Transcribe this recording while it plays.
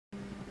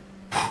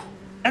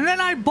And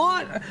then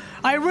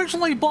I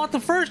originally bought the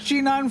first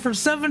G9 for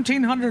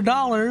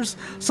 $1,700.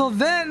 So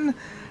then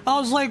I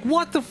was like,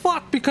 what the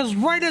fuck? Because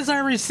right as I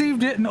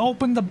received it and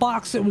opened the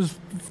box, it was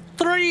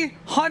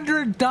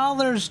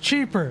 $300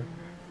 cheaper.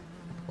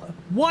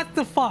 What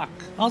the fuck?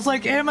 I was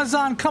like,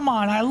 Amazon, come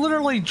on. I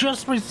literally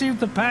just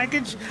received the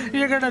package.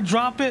 You're gonna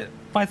drop it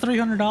by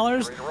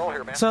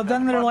 $300? So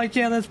then they're like,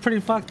 yeah, that's pretty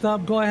fucked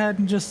up. Go ahead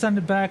and just send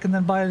it back and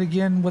then buy it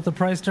again with the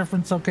price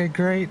difference. Okay,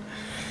 great.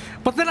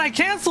 But then I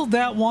canceled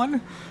that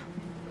one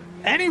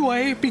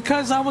anyway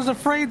because I was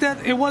afraid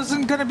that it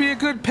wasn't going to be a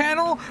good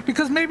panel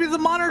because maybe the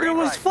monitor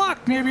was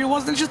fucked. Maybe it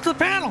wasn't just the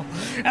panel.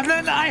 And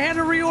then I had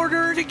to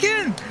reorder it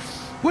again,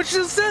 which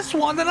is this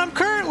one that I'm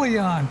currently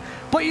on.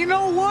 But you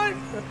know what?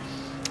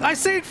 I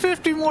saved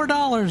 $50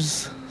 more.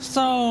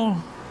 So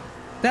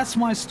that's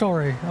my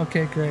story.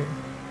 Okay, great.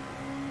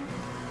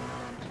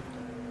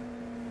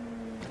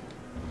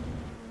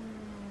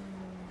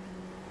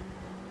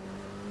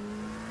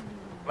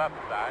 Left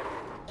side.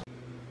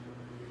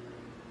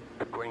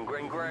 Green,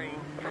 green, green.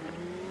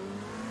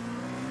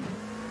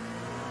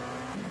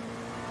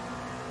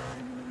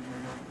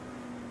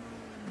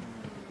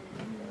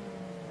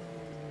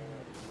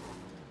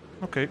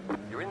 Ok.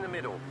 You're in the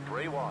middle,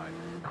 3 wide.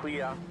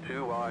 Clear,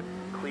 2 wide,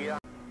 clear.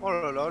 Oh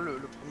là là, le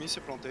premier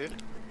s'est planté.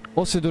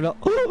 Oh, c'est de là.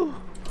 Oh,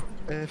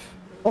 F.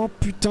 oh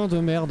putain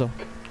de merde.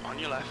 On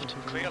your left,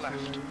 clear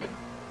left.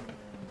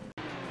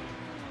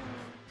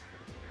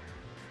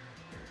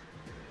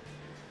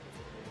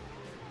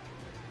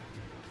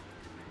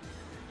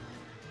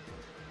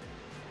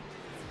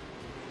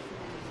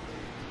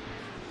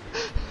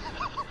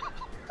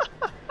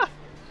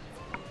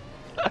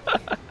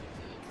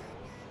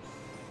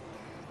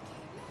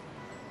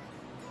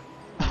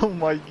 Oh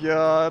my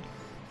god.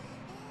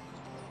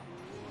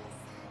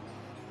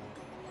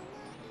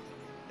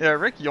 Yeah,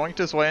 Rick yoinked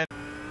his way in.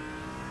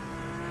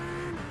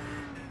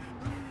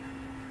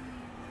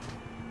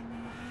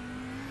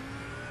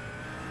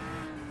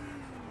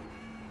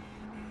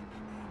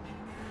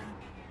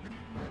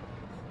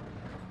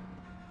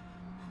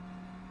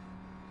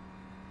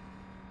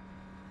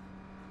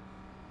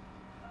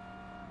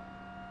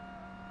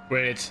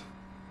 Wait.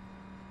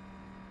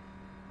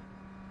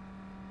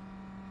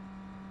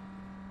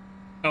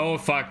 Oh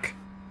fuck.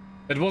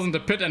 It wasn't the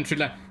pit entry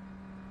line.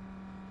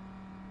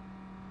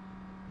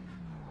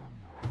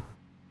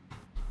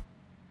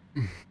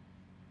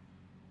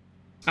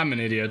 I'm an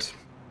idiot.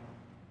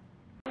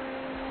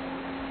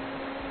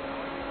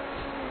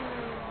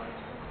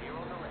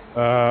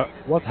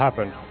 What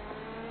happened?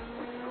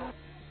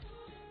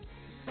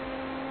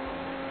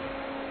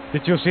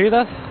 Did you see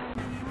that?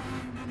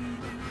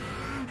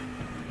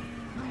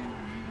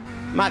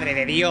 Madre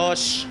de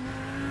Dios.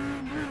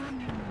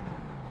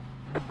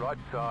 Right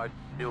side,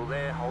 still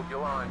there, hold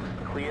your line.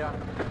 Clear.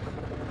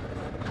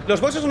 Los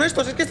bolsos son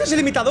estos, es que este es el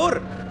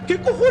imitador. ¿Qué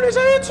cojones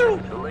ha hecho?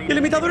 El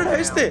imitador era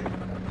este.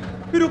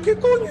 ¿Pero qué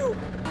coño?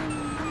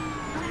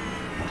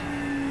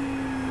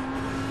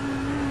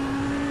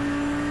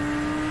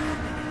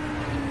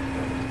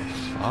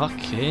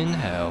 Fucking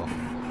hell.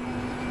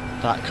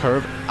 That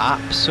curve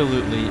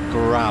absolutely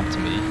grabbed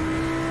me.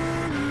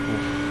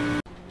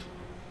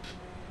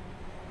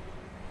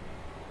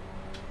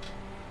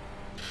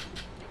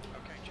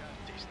 Okay, Chad,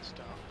 decent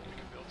start. We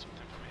can build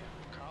something from here.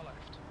 Car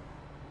left.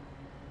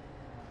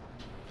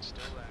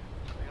 Still there.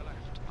 Clear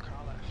left.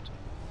 Car left.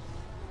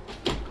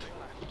 Clear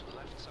left.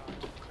 Left side.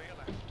 Clear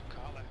left.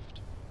 Car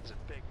left. There's a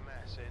big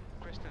mess in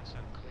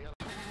Christensen. Clear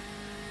left.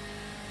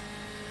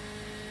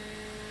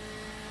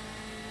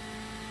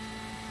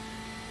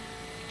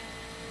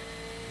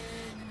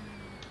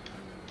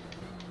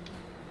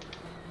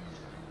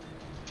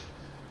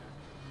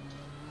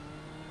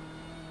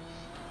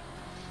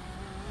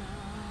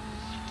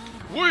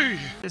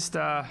 Just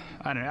I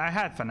don't know. I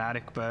had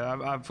Fnatic,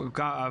 but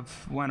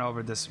I've went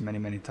over this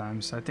many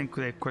times. I think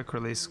the quick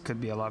release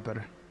could be a lot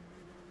better.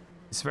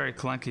 It's a very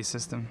clunky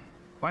system.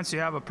 Once you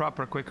have a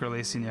proper quick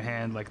release in your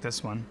hand, like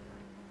this one,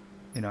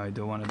 you know, you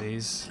do one of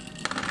these.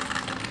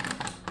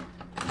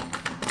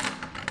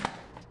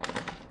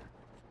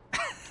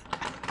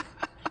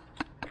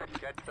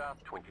 Jetstar,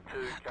 22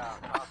 car,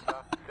 Pasta,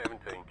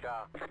 17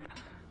 car.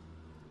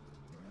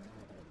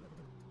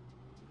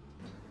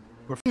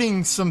 We're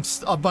finding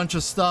a bunch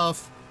of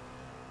stuff.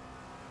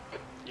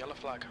 Yellow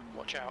flag.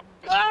 Watch out.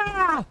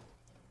 Ah!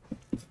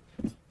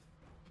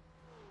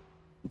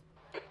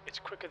 It's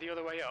quicker the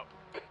other way up.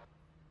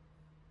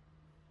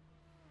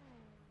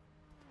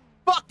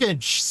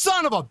 Fucking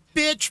son of a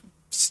bitch!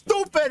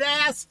 Stupid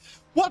ass!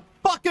 What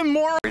fucking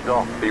moron? Is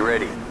off, be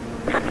ready.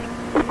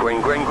 Green,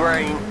 green,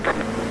 green.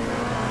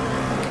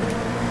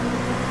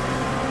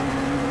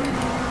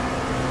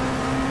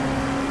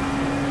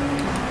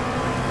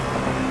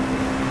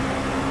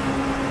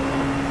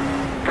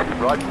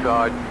 Right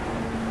side.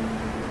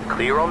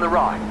 Clear on the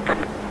right.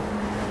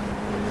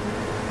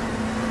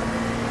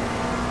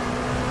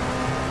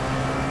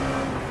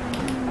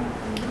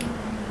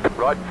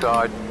 Right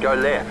side, go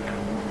left.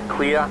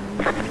 Clear.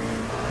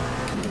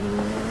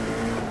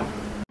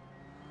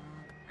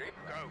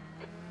 Go.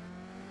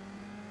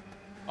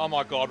 Oh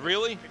my god,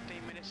 really?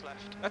 15 minutes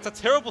left. That's a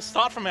terrible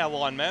start from our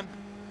line, man.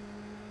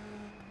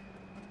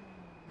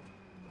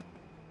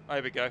 Oh,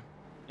 here we go.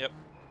 Yep.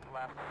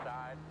 Left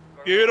side.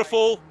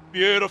 Beautiful,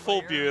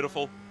 beautiful,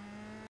 beautiful.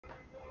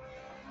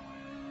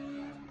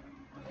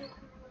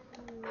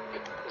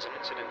 There's an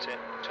incident in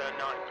turn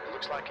 9. It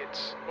looks like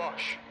it's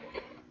Bosch.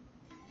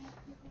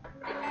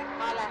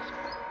 Far left.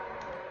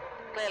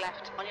 Clear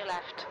left. On your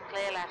left.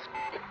 Clear left.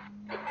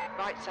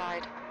 Right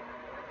side.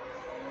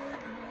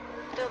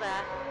 Still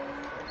there.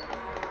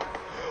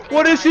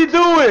 What is he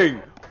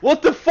doing?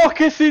 What the fuck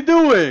is he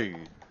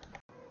doing?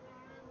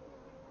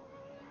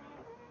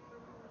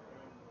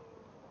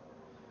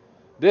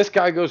 This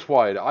guy goes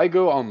wide, I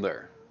go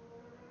under.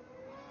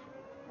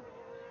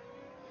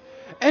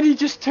 And he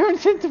just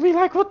turns into me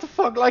like, what the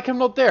fuck, like I'm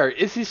not there.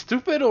 Is he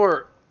stupid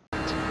or...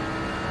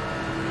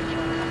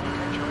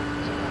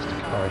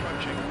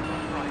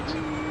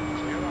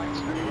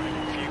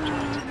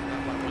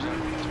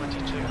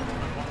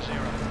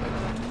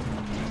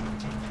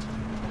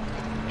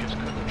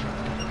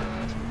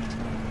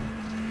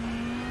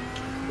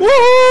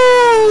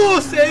 Woohoo!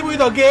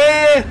 Seguido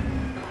che?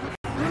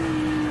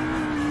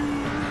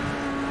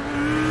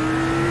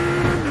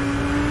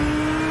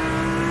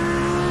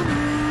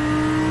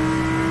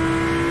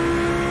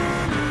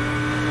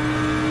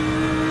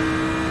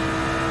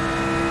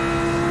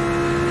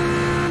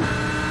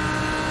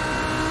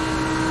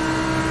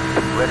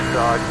 Left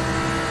side.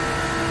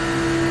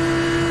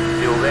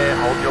 Still there,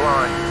 hold your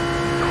line.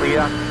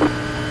 Clear.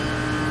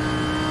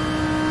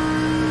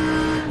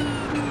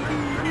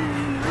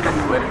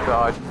 Left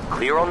side.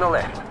 Clear on the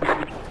left.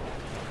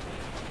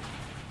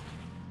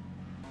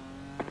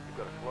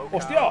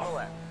 ¡Hostia!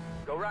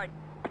 Go right.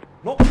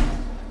 No.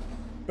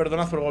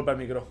 Perdonad por el golpe al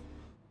micro.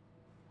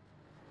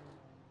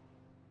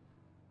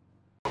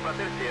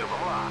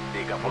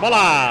 Vamos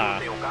lá!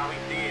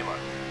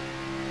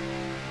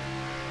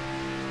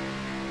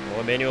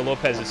 Well, Emmanuel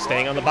Lopez is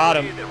staying on the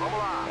bottom.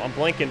 I'm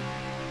blinking.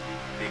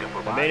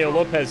 Emmanuel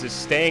Lopez is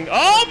staying.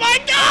 Oh my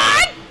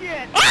god!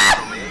 Ah!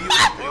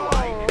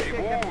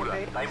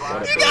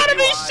 You gotta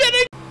be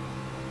shitting!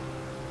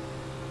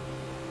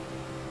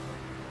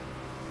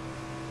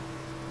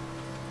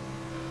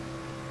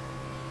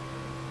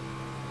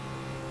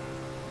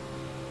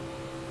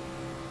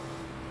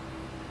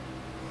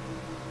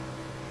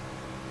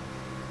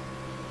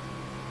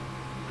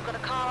 We've got a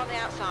car on the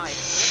outside.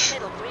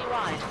 In the middle, 3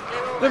 wide.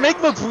 Clear all Le left.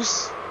 mec me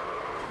pousse.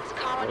 There's a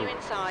car on your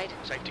inside.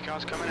 Safety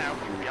car's coming out.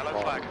 Yellow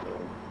flag.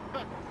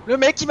 Le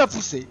mec qui m'a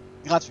poussé.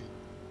 Gratuit.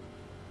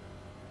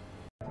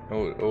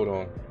 Hold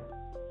on.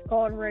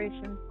 Called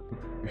racing.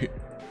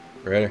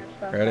 Ready?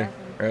 Ready?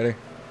 Ready?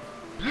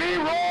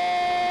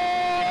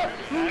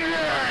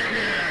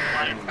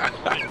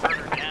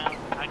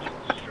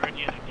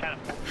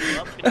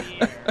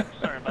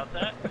 Sorry about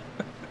that.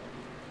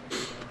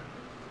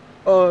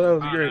 Oh, that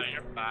was great. No,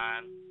 you're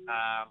fine.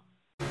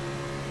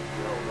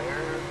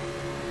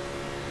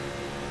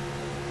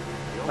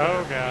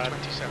 Oh god.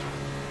 27.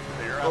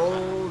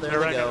 Oh, there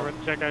we go.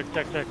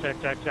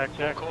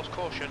 Check. Course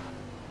caution.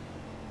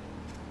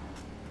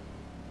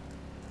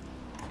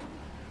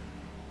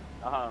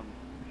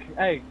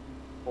 Hey,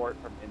 Sport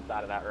from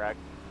inside of that wreck.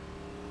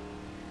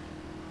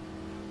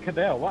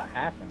 Cadell, what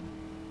happened?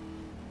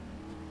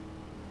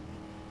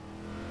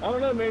 I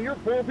don't know, man. Your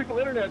poor people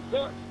internet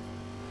sucks.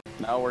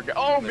 No, we're good.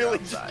 Oh, Billy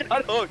just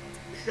got hooked.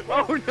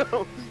 Oh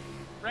no.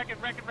 Wreck it.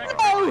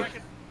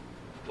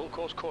 Full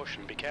course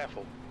caution, be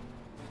careful.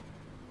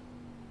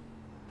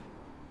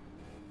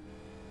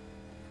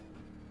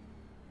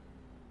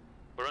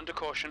 We're under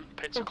caution,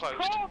 pits are closed,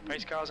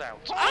 pace car's out.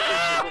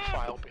 Single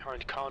file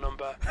behind car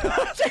number.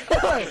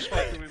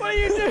 What are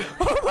you doing?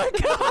 Oh my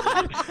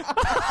god!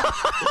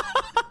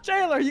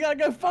 Taylor, you gotta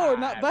go forward,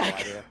 not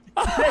back.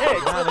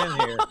 Not in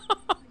here.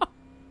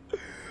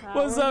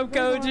 What's up,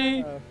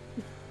 Koji?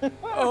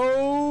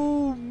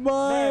 Oh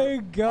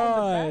my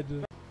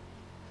god.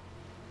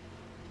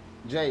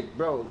 Jake,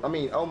 bro, I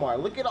mean, Omar,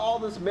 look at all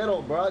this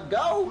middle, bro.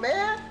 Go,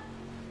 man.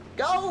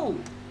 Go.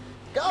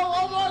 Go,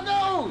 Omar,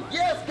 go.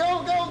 Yes,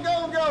 go.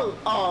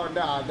 Oh,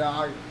 nah,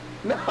 dog.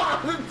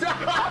 Nah,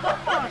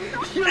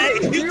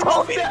 you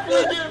most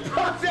definitely get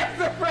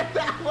protested for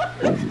that one.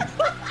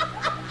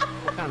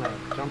 What kind of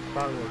jump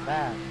start was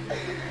that?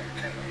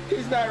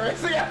 He's not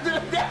racing after the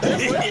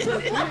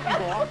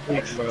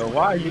Bro,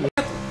 why are you...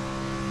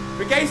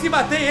 Porque aí se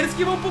bater, eles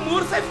que vão pro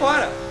muro, sai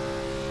fora.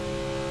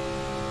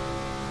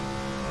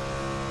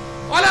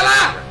 Olha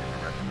lá!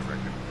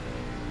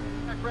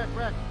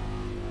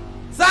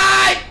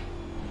 Sai!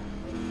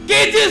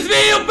 Que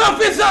desvio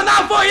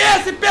profissional foi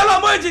esse, pelo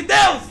amor de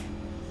Deus?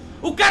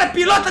 O cara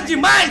pilota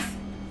demais!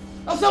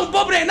 Eu sou um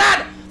bobo nem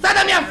nada! Sai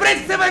da minha frente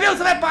que você vai ver,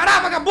 você vai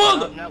parar,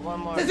 vagabundo!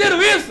 Vocês viram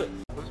isso?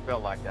 Who's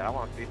built like that? I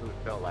want to see who's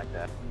built like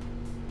that.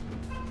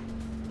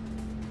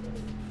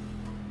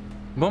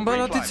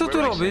 Bombela, ty co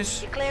tu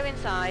robisz? You're clear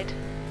inside.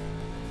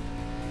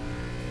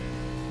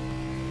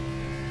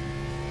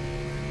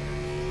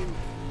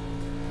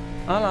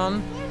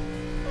 Alan,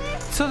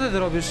 co ty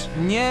robisz?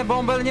 Nie,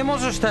 Bombel, nie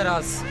możesz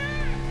teraz!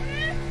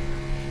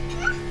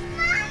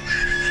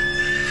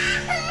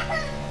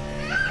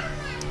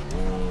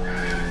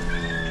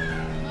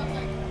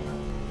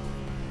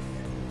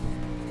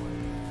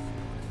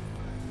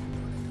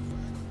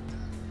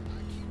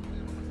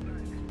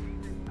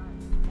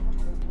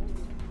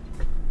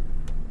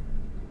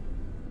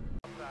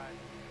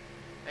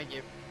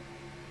 you.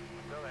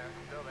 Still there,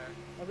 still there.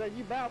 I said,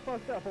 you about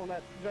fucked up on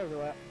that Joker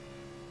lap.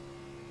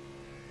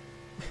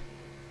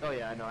 Oh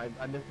yeah, I know.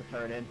 I missed the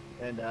turn in,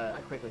 and I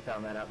quickly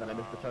found that out that I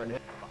missed the turn in.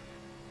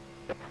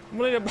 I'm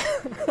gonna need a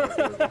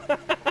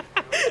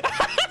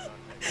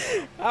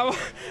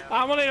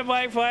I'm gonna need a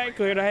black flag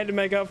cleared. I had to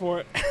make up for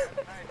it.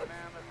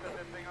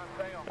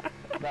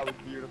 That was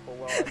beautiful.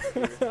 Well,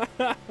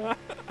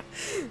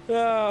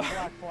 Oh.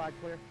 Black flag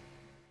clear.